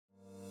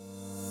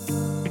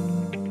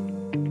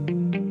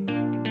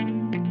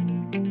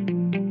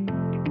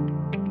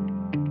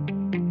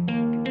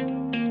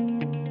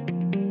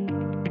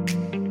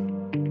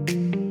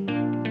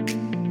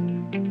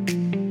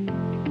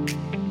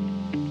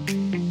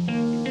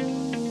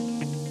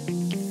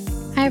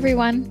Hi,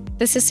 everyone.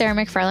 This is Sarah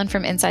McFarland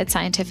from Inside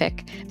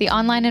Scientific, the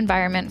online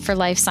environment for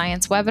life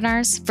science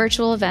webinars,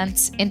 virtual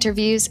events,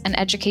 interviews, and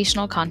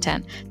educational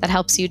content that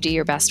helps you do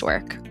your best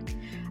work.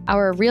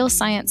 Our Real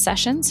Science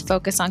sessions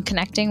focus on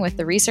connecting with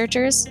the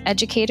researchers,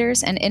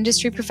 educators, and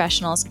industry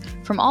professionals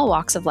from all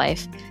walks of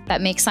life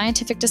that make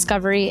scientific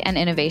discovery and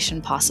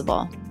innovation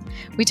possible.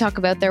 We talk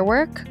about their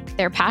work,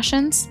 their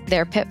passions,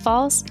 their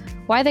pitfalls,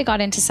 why they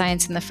got into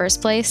science in the first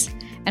place,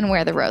 and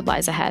where the road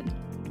lies ahead.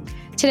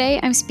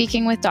 Today, I'm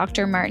speaking with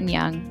Dr. Martin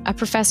Young, a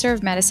professor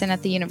of medicine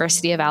at the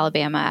University of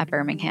Alabama at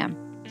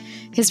Birmingham.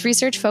 His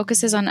research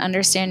focuses on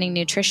understanding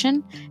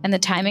nutrition and the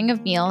timing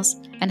of meals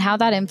and how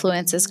that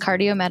influences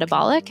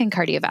cardiometabolic and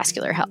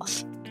cardiovascular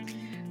health.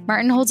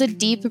 Martin holds a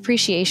deep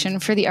appreciation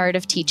for the art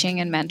of teaching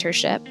and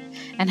mentorship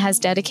and has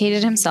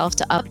dedicated himself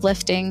to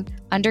uplifting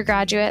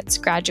undergraduates,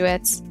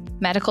 graduates,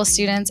 medical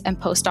students, and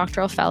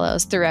postdoctoral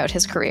fellows throughout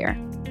his career.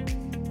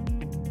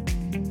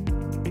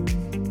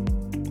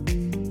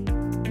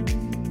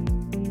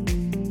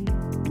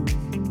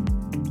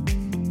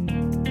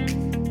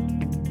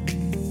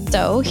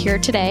 So here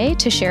today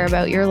to share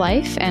about your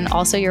life and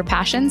also your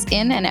passions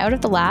in and out of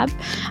the lab,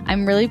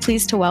 I'm really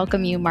pleased to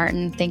welcome you,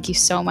 Martin. Thank you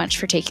so much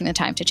for taking the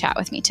time to chat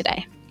with me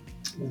today.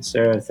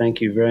 Sarah, thank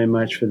you very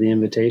much for the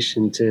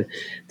invitation to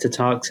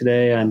talk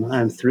today.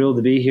 I'm thrilled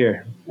to be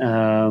here,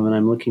 and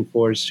I'm looking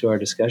forward to our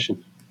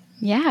discussion.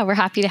 Yeah, we're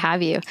happy to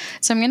have you.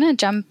 So I'm going to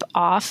jump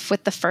off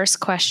with the first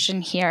question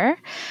here.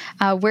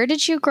 Where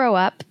did you grow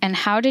up, and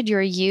how did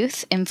your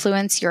youth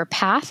influence your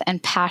path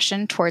and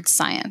passion towards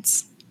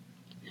science?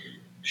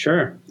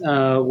 Sure.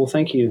 Well,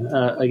 thank you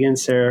again,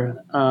 Sarah.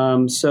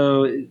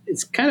 So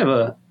it's kind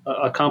of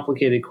a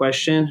complicated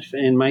question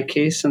in my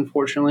case,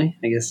 unfortunately.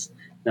 I guess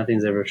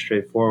nothing's ever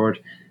straightforward.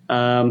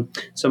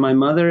 So my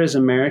mother is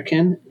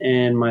American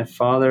and my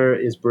father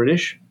is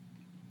British,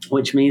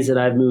 which means that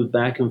I've moved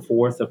back and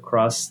forth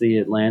across the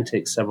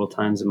Atlantic several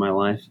times in my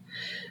life.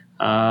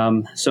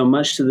 So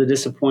much to the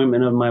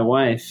disappointment of my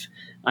wife,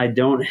 I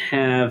don't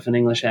have an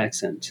English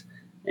accent.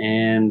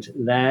 And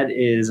that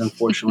is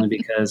unfortunately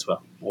because,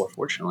 or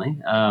fortunately,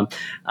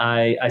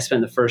 I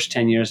spent the first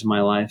 10 years of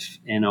my life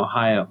in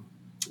Ohio,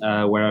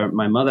 where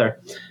my mother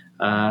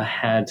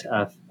had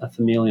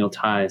familial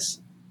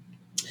ties.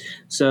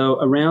 So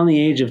around the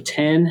age of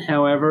 10,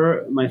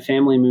 however, my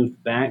family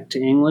moved back to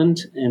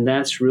England, and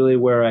that's really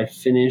where I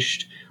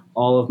finished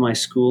all of my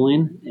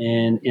schooling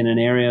in an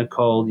area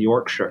called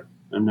Yorkshire.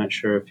 I'm not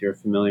sure if you're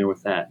familiar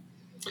with that.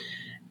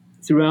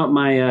 Throughout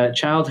my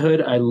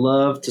childhood, I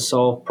loved to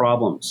solve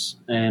problems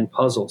and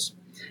puzzles,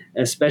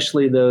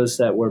 especially those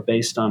that were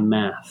based on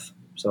math.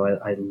 So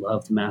I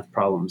loved math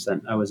problems,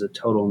 and I was a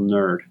total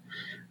nerd.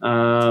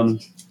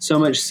 So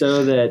much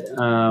so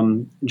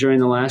that during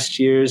the last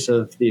years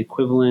of the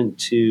equivalent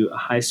to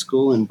high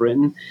school in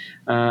Britain,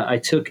 I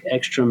took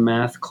extra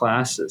math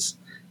classes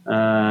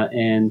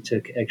and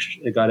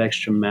got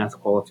extra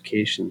math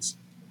qualifications.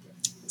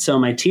 So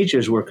my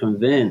teachers were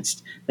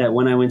convinced that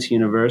when I went to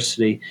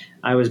university,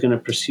 I was going to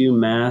pursue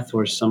math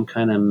or some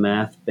kind of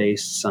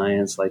math-based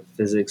science like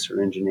physics or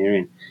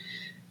engineering.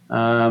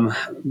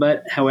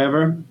 But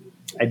however,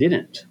 I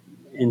didn't.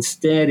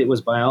 Instead, it was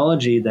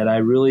biology that I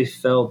really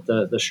felt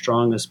the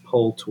strongest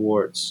pull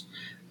towards.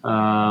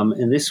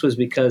 And this was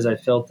because I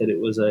felt that it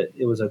was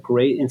a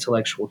great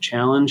intellectual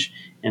challenge,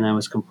 and I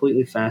was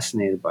completely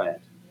fascinated by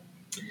it.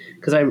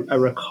 Because I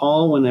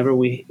recall whenever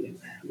we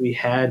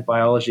had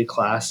biology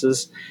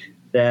classes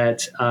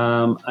that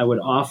I would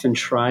often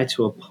try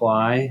to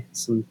apply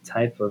some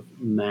type of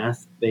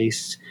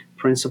math-based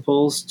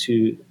principles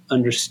to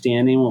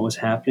understanding what was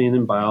happening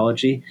in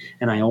biology,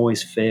 and I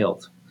always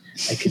failed.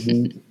 I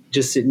couldn't.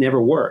 It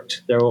never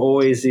worked. There were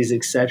always these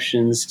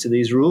exceptions to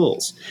these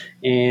rules.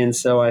 And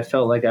so I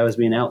felt like I was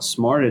being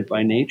outsmarted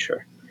by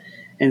nature.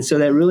 And so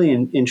that really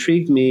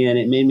intrigued me, and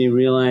it made me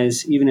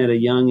realize, even at a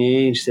young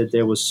age, that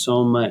there was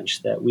so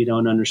much that we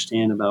don't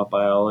understand about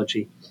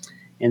biology.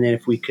 And that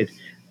if we could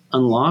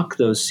unlock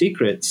those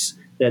secrets,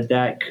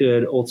 that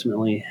could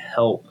ultimately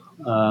help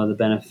the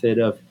benefit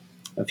of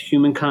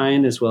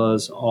humankind as well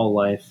as all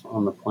life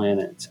on the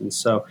planet. And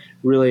so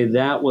really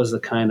that was the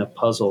kind of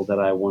puzzle that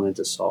I wanted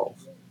to solve.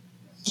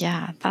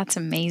 Yeah, that's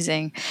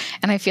amazing.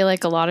 And I feel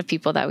like a lot of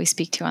people that we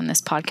speak to on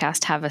this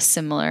podcast have a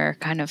similar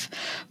kind of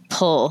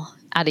pull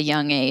at a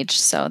young age.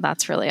 So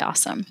that's really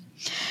awesome.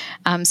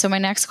 So my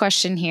next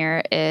question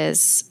here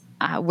is,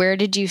 where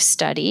did you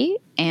study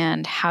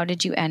and how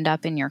did you end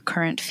up in your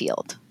current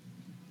field?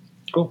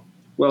 Cool.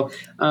 Well,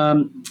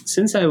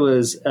 since I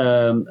was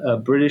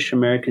a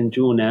British-American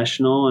dual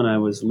national and I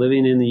was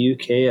living in the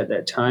UK at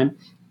that time,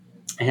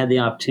 I had the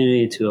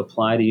opportunity to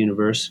apply to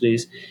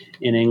universities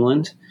in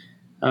England.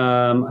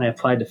 I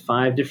applied to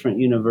 5 different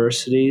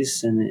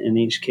universities, and in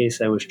each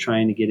case I was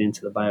trying to get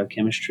into the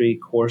biochemistry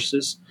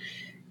courses.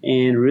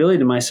 And really,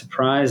 to my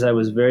surprise, I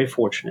was very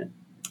fortunate.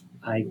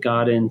 I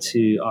got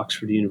into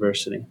Oxford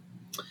University.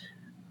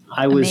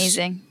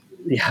 Amazing.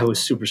 I was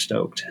super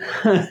stoked.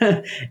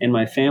 And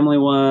my family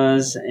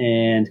was,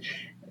 and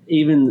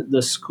even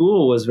the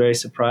school was very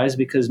surprised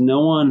because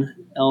no one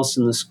else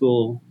in the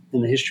school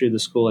in the history of the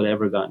school had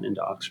ever gotten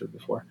into Oxford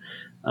before.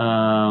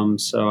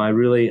 So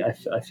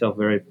I felt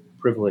very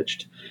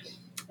privileged.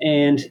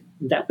 And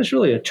that was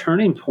really a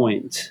turning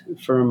point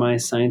for my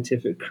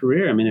scientific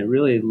career. I mean, it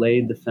really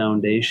laid the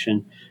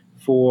foundation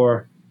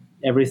for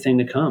everything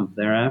to come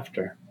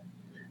thereafter.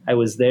 I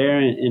was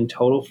there in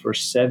total for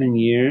 7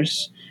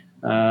 years,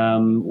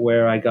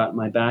 where I got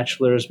my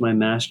bachelor's, my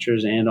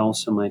master's, and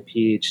also my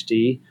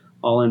PhD,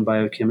 all in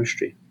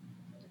biochemistry.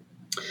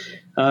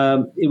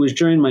 It was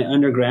during my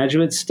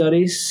undergraduate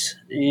studies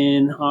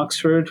in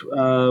Oxford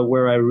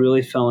where I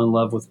really fell in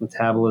love with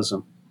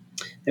metabolism.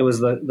 It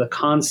was the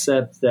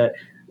concept that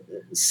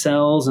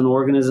cells and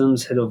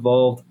organisms had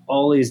evolved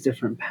all these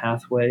different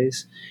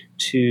pathways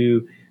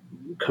to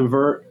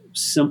convert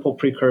simple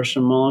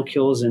precursor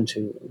molecules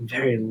into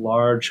very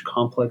large,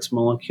 complex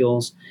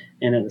molecules,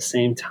 and at the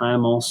same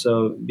time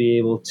also be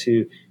able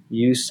to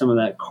use some of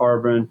that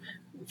carbon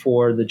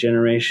for the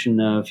generation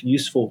of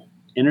useful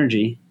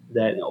energy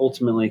that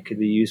ultimately could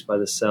be used by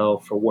the cell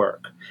for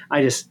work.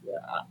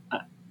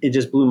 It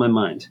just blew my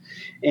mind.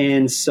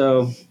 And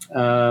so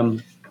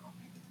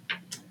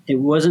it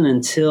wasn't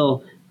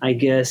until, I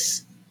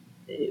guess,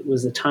 it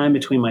was the time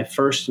between my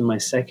first and my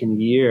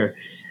second year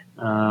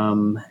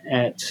during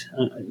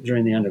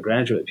the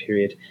undergraduate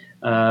period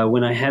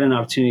when I had an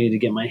opportunity to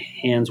get my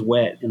hands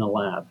wet in a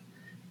lab.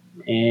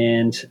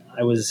 And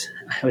I was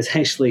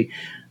actually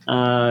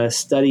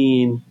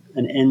studying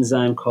an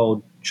enzyme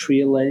called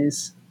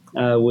trehalase,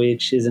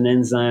 which is an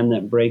enzyme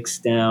that breaks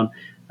down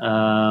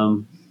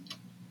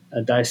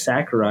a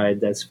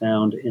disaccharide that's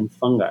found in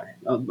fungi,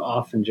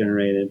 often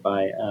generated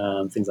by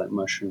things like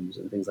mushrooms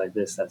and things like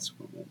this. That's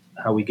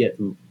how we get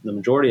the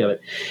majority of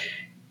it.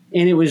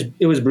 And it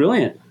was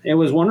brilliant. It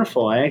was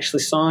wonderful. I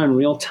actually saw in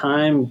real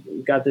time,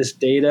 got this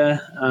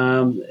data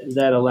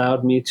that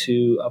allowed me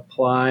to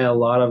apply a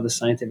lot of the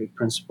scientific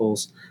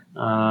principles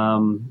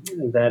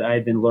that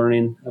I'd been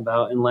learning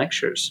about in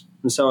lectures.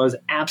 And so I was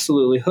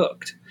absolutely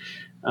hooked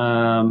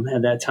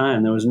at that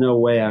time. There was no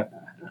way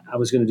I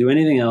was going to do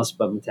anything else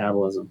but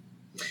metabolism.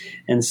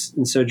 And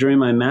so during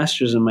my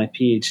master's and my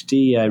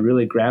PhD, I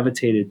really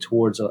gravitated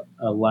towards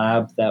a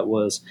lab that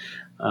was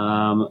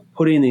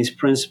putting these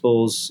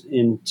principles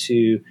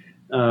into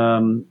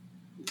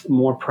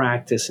more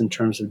practice in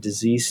terms of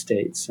disease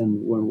states.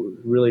 And we're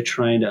really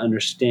trying to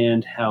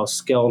understand how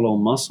skeletal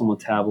muscle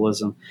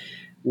metabolism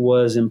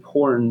was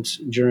important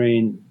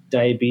during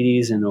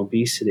diabetes and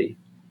obesity.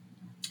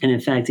 And in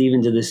fact,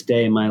 even to this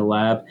day, my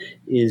lab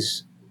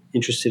is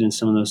interested in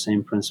some of those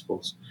same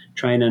principles,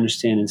 trying to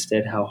understand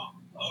instead how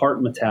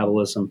heart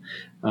metabolism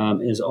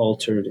is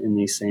altered in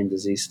these same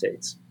disease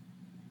states.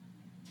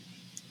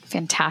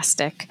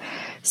 Fantastic.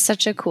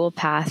 Such a cool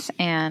path,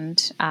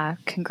 and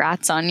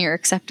congrats on your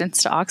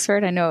acceptance to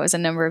Oxford. I know it was a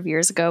number of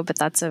years ago, but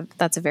that's a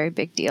very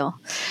big deal.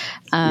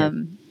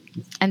 And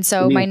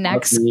so my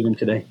next, even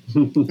today.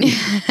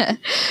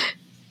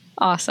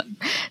 Awesome.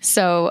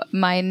 So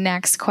my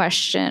next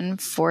question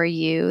for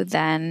you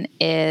then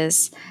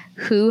is,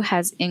 who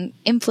has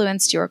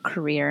influenced your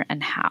career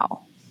and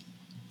how?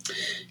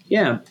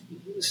 Yeah.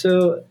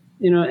 So,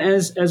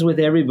 as with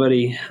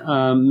everybody,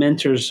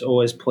 mentors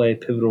always play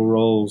pivotal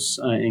roles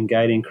in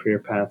guiding career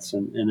paths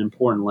and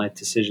important life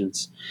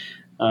decisions.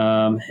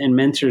 And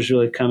mentors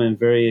really come in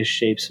various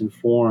shapes and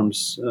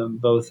forms,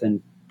 both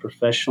in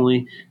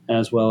professionally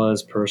as well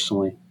as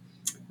personally.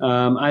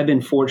 I've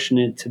been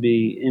fortunate to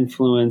be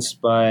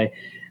influenced by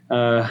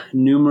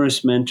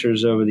numerous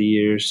mentors over the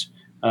years,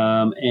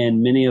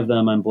 and many of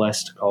them I'm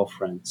blessed to call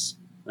friends.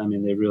 I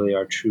mean, they really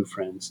are true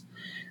friends.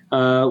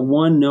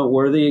 One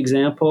noteworthy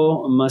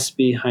example must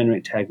be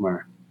Heinrich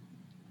Tagmeyer.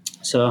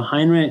 So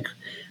Heinrich,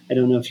 I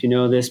don't know if you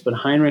know this, but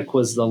Heinrich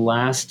was the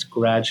last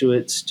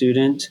graduate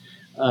student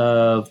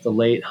of the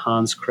late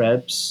Hans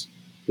Krebs,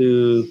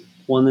 who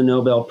won the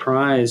Nobel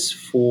Prize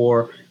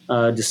for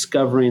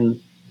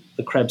discovering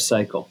the Krebs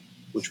cycle,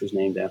 which was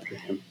named after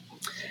him.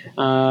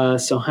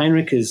 So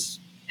Heinrich is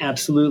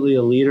absolutely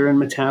a leader in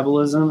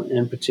metabolism,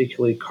 and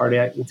particularly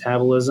cardiac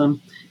metabolism,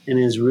 and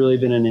has really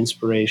been an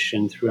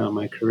inspiration throughout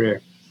my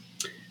career.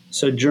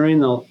 So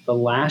during the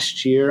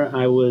last year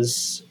I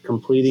was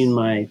completing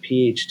my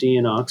PhD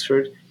in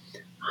Oxford,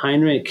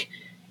 Heinrich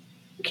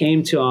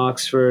came to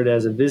Oxford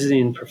as a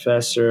visiting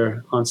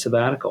professor on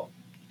sabbatical.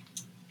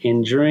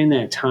 And during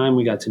that time,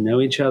 we got to know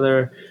each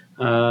other,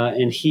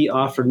 and he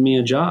offered me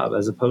a job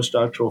as a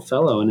postdoctoral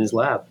fellow in his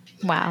lab.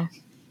 Wow.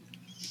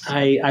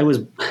 I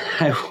was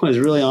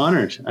really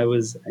honored. I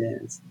was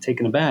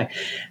taken aback.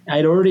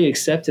 I'd already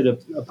accepted a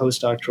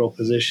postdoctoral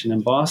position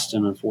in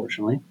Boston,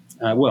 unfortunately.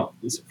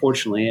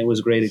 Fortunately, it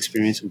was a great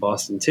experience in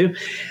Boston too.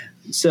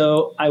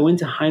 So I went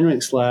to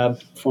Heinrich's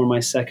lab for my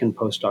second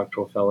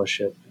postdoctoral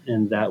fellowship,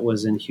 and that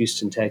was in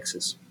Houston,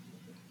 Texas.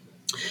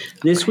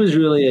 This was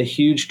really a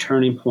huge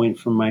turning point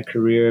for my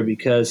career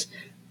because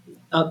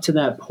up to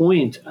that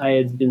point, I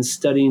had been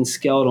studying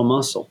skeletal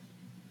muscle.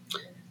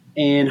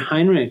 And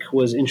Heinrich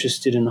was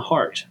interested in the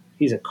heart.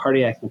 He's a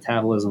cardiac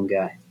metabolism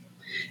guy.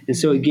 And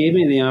so it gave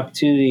me the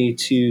opportunity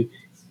to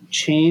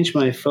change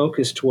my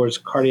focus towards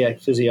cardiac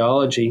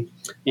physiology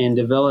and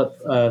develop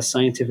a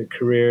scientific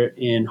career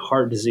in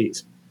heart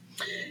disease.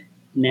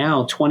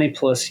 Now, 20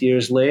 plus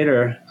years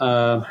later,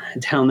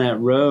 down that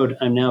road,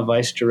 I'm now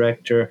vice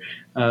director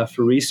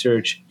for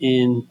research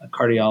in a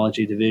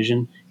cardiology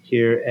division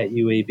here at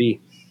UAB.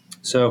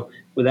 So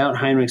without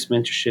Heinrich's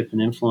mentorship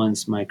and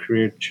influence, my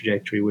career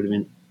trajectory would have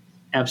been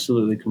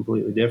absolutely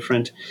completely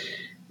different.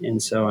 And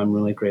so I'm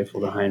really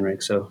grateful to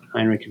Heinrich. So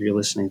Heinrich, if you're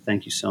listening,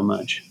 thank you so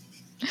much.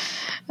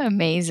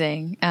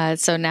 Amazing.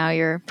 So now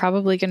you're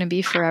probably going to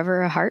be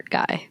forever a heart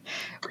guy,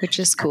 which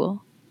is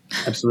cool.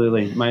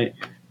 Absolutely.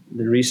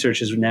 The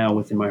research is now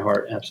within my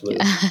heart.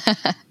 Absolutely.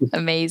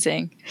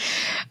 Amazing.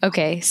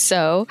 Okay.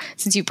 So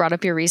since you brought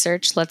up your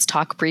research, let's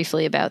talk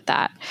briefly about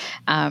that.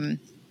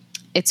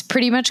 It's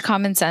pretty much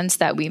common sense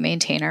that we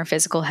maintain our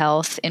physical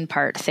health in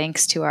part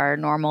thanks to our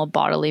normal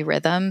bodily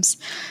rhythms,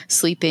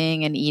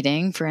 sleeping and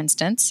eating, for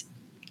instance.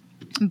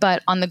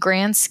 But on the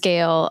grand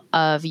scale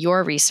of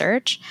your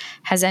research,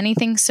 has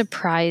anything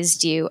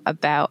surprised you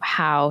about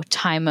how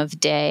time of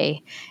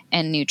day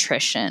and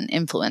nutrition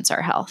influence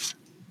our health?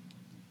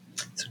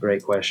 It's a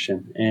great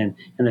question. And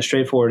the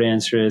straightforward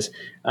answer is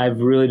I've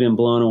really been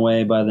blown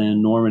away by the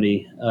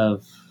enormity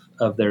of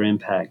their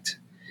impact.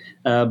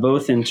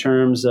 Both in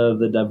terms of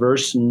the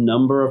diverse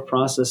number of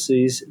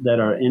processes that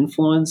are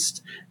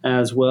influenced,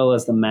 as well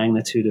as the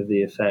magnitude of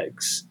the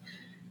effects.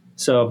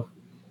 So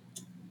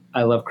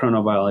I love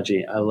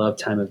chronobiology, I love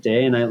time of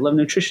day, and I love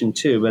nutrition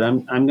too, but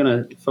I'm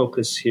going to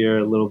focus here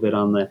a little bit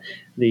on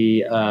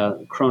the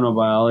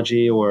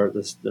chronobiology, or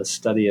the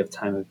study of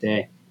time of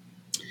day.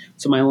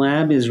 So my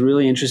lab is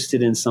really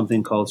interested in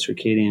something called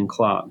circadian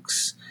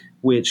clocks,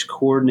 which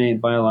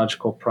coordinate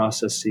biological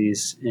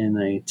processes in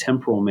a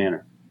temporal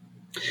manner.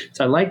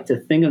 So I like to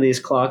think of these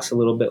clocks a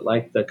little bit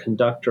like the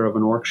conductor of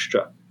an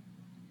orchestra.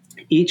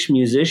 Each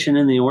musician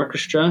in the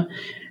orchestra,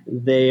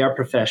 they are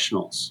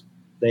professionals.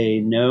 They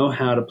know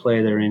how to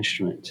play their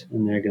instrument,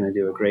 and they're going to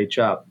do a great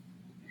job.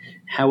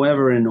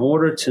 However, in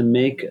order to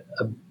make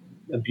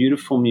a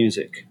beautiful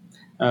music,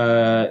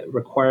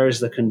 requires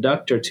the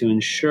conductor to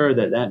ensure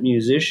that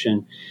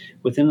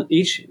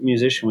each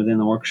musician within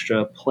the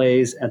orchestra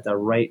plays at the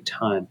right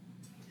time.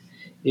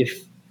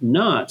 If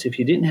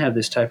you didn't have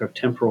this type of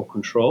temporal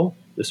control,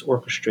 this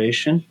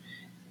orchestration,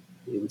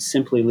 it would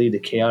simply lead to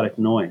chaotic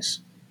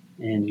noise,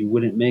 and you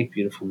wouldn't make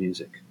beautiful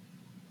music.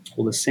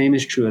 Well, the same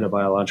is true at a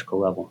biological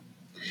level.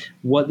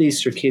 What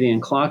these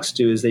circadian clocks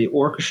do is they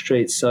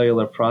orchestrate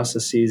cellular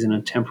processes in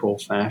a temporal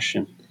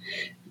fashion.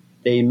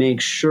 They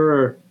make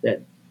sure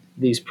that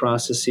these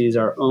processes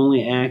are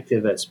only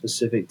active at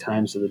specific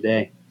times of the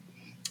day.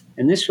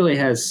 And this really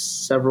has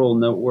several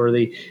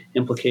noteworthy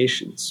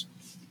implications.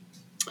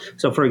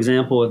 So, for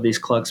example, if these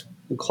clocks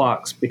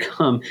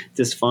become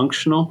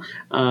dysfunctional,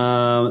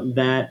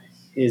 that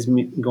is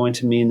going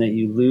to mean that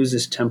you lose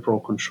this temporal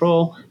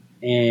control,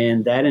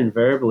 and that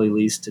invariably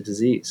leads to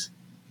disease.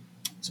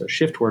 So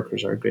shift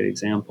workers are a great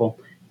example.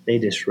 They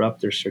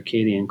disrupt their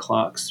circadian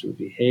clocks through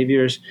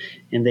behaviors,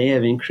 and they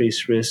have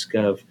increased risk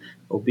of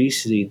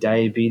obesity,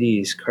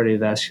 diabetes,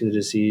 cardiovascular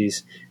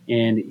disease,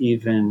 and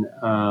even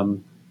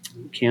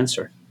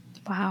cancer.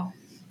 Wow.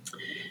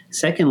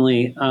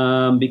 Secondly,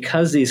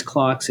 because these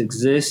clocks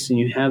exist and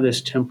you have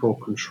this temporal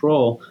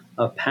control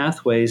of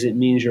pathways, it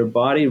means your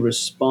body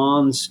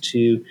responds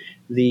to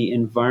the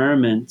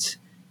environment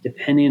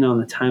depending on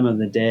the time of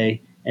the day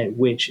at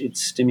which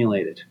it's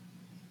stimulated.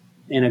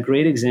 And a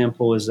great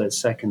example is that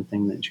second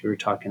thing that you were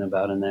talking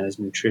about, and that is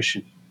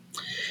nutrition.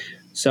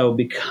 So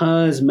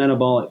because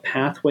metabolic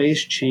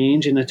pathways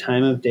change in a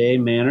time of day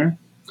manner,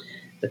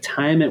 the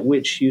time at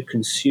which you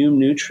consume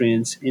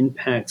nutrients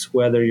impacts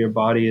whether your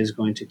body is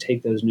going to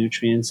take those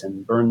nutrients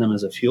and burn them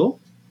as a fuel,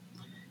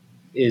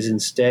 is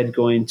instead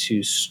going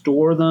to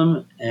store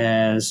them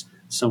as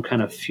some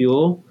kind of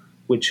fuel,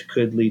 which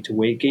could lead to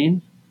weight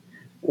gain,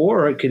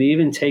 or it could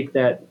even take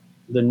the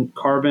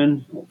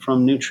carbon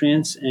from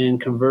nutrients and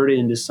convert it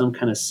into some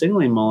kind of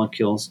signaling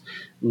molecules,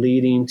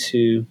 leading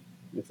to,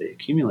 if they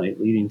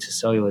accumulate, leading to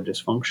cellular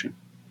dysfunction.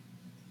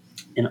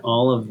 And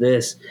all of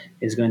this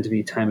is going to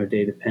be time of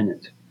day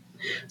dependent.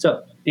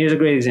 So here's a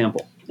great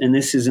example. And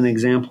this is an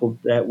example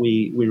that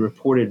we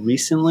reported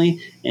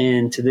recently.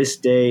 And to this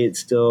day, it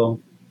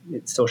still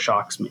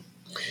shocks me.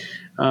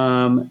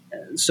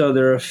 So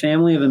there are a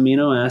family of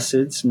amino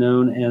acids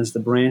known as the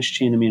branched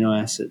chain amino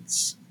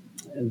acids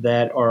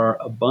that are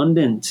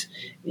abundant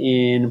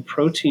in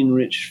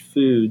protein-rich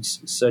foods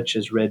such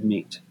as red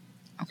meat.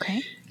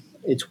 Okay.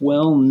 It's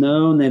well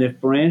known that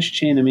it's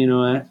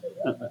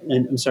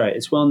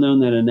well known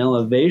that an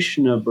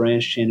elevation of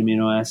branched chain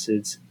amino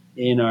acids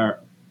in our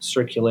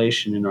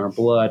circulation, in our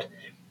blood,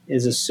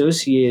 is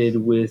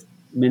associated with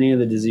many of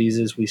the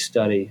diseases we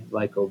study,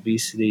 like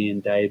obesity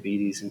and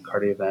diabetes and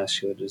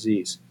cardiovascular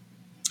disease.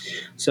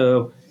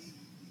 So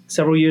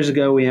several years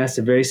ago, we asked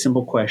a very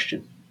simple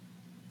question.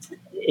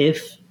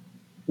 If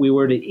we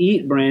were to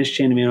eat branched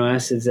chain amino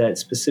acids at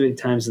specific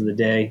times of the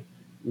day,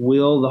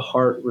 will the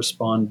heart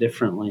respond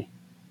differently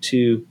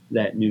to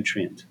that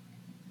nutrient?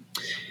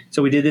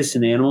 So we did this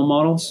in animal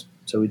models.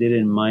 So we did it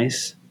in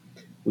mice.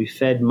 We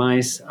fed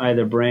mice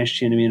either branched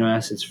chain amino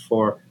acids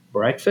for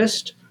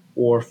breakfast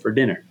or for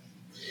dinner.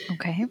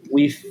 Okay.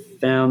 We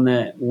found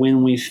that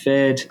when we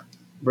fed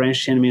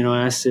branched chain amino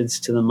acids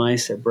to the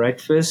mice at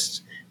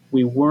breakfast,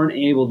 we weren't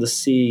able to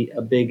see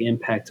a big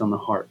impact on the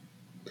heart.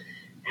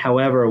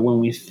 However, when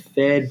we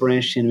fed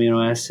branched chain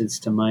amino acids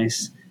to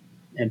mice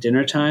at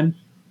dinner time,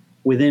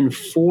 within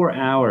 4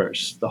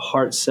 hours, the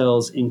heart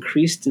cells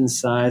increased in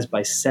size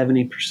by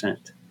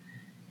 70%.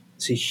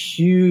 It's a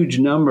huge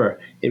number.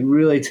 It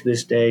really, to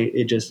this day,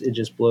 it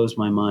just blows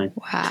my mind.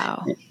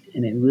 Wow.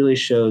 And it really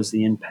shows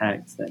the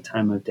impact that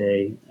time of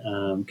day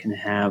can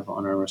have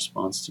on our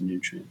response to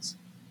nutrients.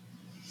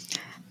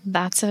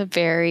 That's a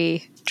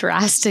very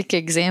drastic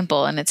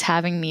example, and it's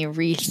having me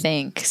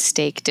rethink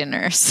steak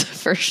dinners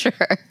for sure.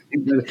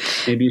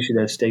 Maybe you should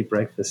have steak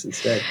breakfast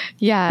instead.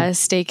 Yeah,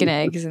 steak and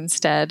eggs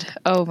instead.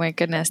 Oh my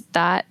goodness.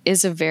 That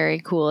is a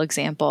very cool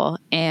example.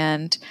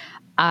 And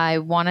I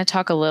want to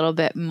talk a little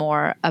bit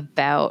more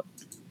about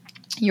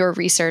your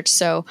research.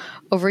 So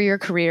over your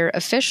career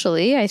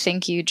officially, I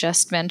think you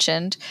just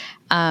mentioned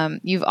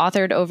you've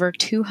authored over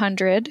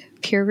 200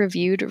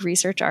 peer-reviewed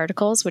research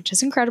articles, which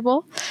is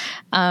incredible,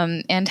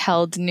 and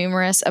held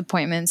numerous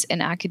appointments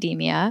in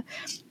academia.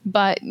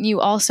 But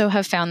you also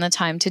have found the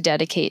time to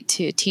dedicate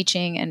to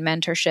teaching and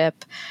mentorship.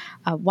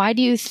 Why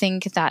do you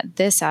think that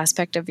this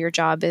aspect of your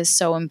job is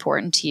so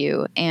important to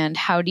you, and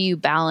how do you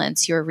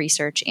balance your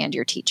research and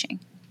your teaching?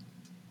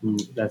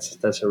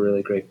 That's a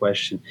really great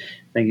question.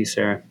 Thank you,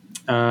 Sarah.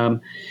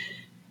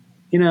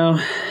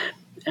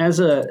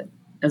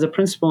 As a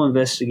principal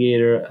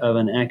investigator of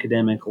an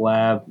academic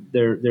lab,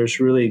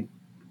 there's really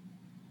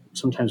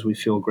sometimes we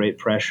feel great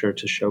pressure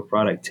to show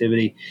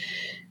productivity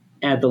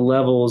at the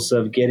levels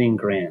of getting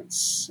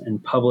grants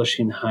and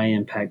publishing high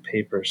impact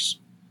papers.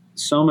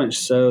 So much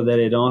so that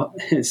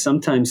it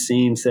sometimes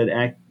seems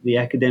that the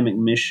academic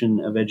mission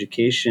of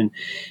education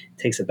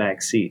takes a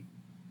back seat.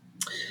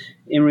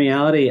 In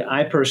reality,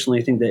 I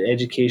personally think that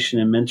education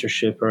and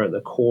mentorship are at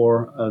the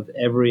core of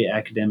every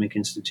academic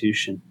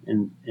institution,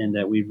 and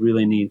that we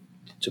really need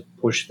to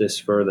push this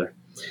further.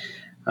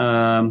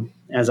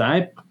 As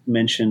I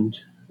mentioned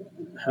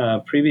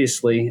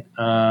previously,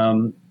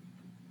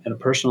 at a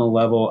personal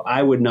level,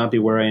 I would not be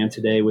where I am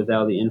today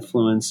without the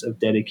influence of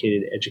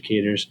dedicated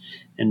educators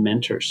and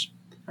mentors.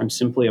 I'm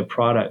simply a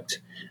product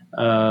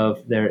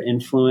of their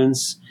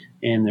influence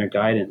and their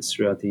guidance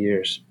throughout the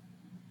years.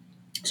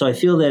 So I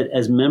feel that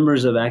as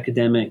members of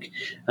academic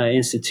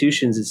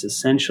institutions, it's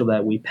essential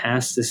that we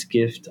pass this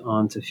gift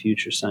on to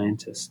future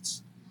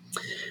scientists.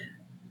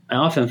 I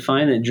often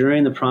find that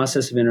during the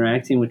process of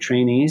interacting with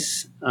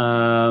trainees,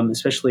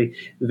 especially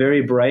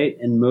very bright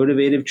and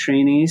motivated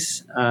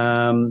trainees,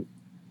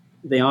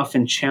 they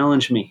often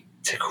challenge me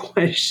to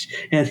question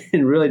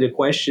and really to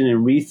question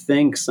and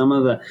rethink some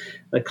of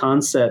the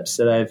concepts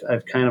that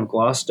I've kind of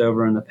glossed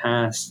over in the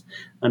past,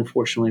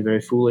 unfortunately, very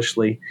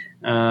foolishly.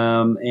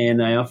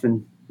 And I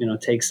often,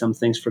 take some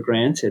things for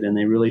granted, and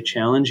they really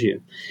challenge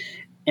you.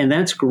 And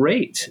that's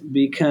great,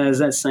 because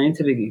that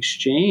scientific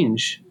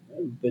exchange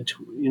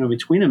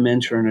between a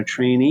mentor and a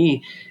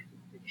trainee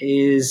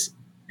is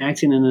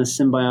acting in a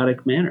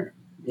symbiotic manner.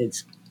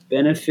 It's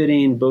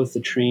benefiting both the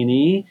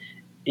trainee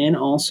and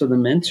also the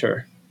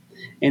mentor.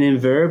 And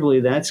invariably,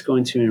 that's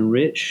going to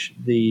enrich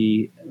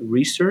the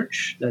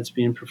research that's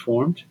being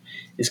performed.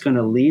 It's going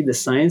to lead the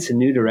science in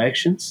new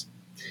directions,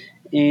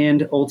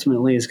 and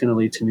ultimately, it's going to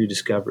lead to new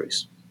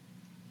discoveries.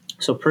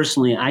 So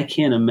personally, I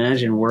can't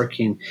imagine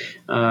working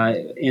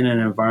in an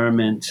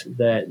environment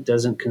that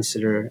doesn't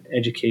consider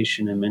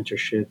education and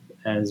mentorship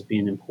as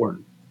being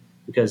important,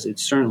 because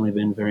it's certainly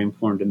been very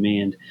important to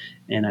me,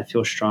 and I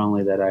feel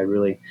strongly that I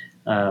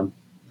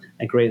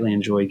greatly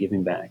enjoy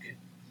giving back.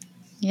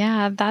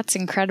 Yeah, that's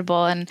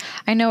incredible. And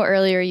I know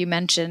earlier you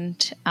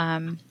mentioned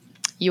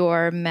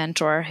your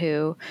mentor,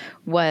 who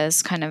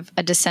was kind of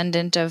a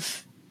descendant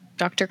of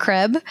Dr.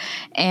 Krebs.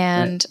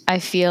 And right. I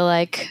feel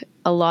like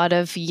a lot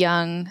of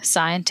young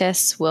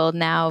scientists will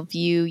now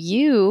view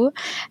you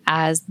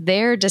as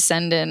their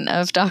descendant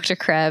of Dr.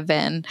 Krebs,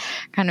 and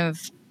kind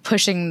of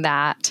pushing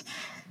that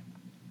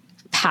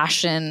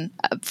passion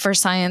for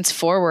science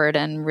forward.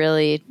 And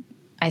really,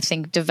 I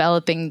think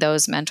developing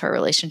those mentor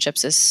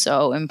relationships is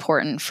so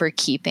important for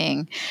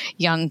keeping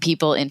young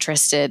people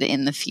interested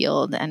in the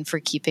field and for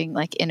keeping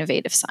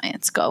innovative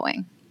science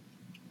going.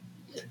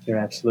 You're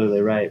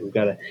absolutely right. We've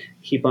got to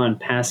keep on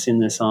passing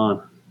this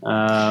on.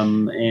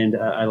 And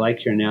I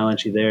like your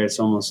analogy there. It's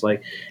almost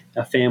like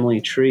a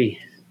family tree.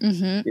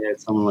 Mm-hmm.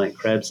 It's someone like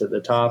Krebs at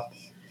the top.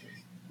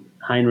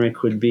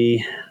 Heinrich would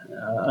be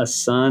a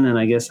son, and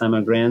I guess I'm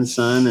a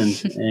grandson,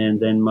 and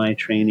then my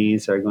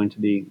trainees are going to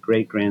be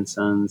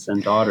great-grandsons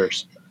and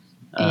daughters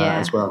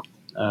as well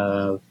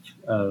of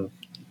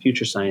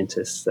future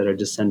scientists that are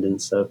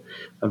descendants of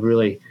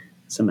really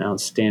some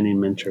outstanding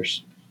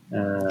mentors,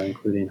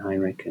 including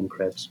Heinrich and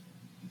Krebs.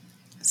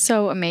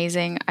 So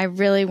amazing. I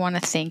really want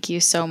to thank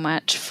you so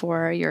much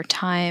for your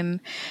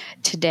time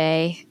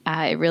today.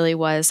 It really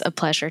was a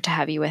pleasure to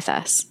have you with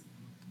us.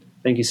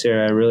 Thank you,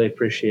 Sarah. I really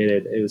appreciate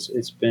it.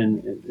 It's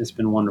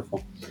been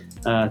wonderful.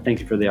 Thank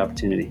you for the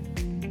opportunity.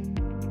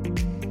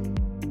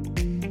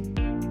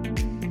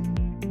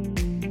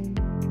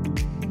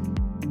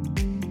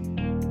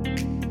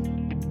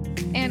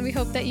 And we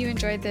hope that you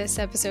enjoyed this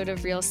episode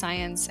of Real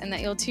Science and that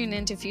you'll tune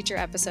in to future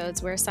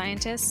episodes where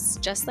scientists,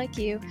 just like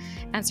you,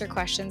 answer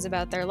questions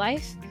about their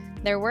life,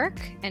 their work,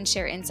 and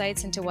share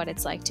insights into what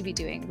it's like to be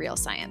doing real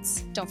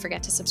science. Don't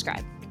forget to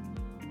subscribe.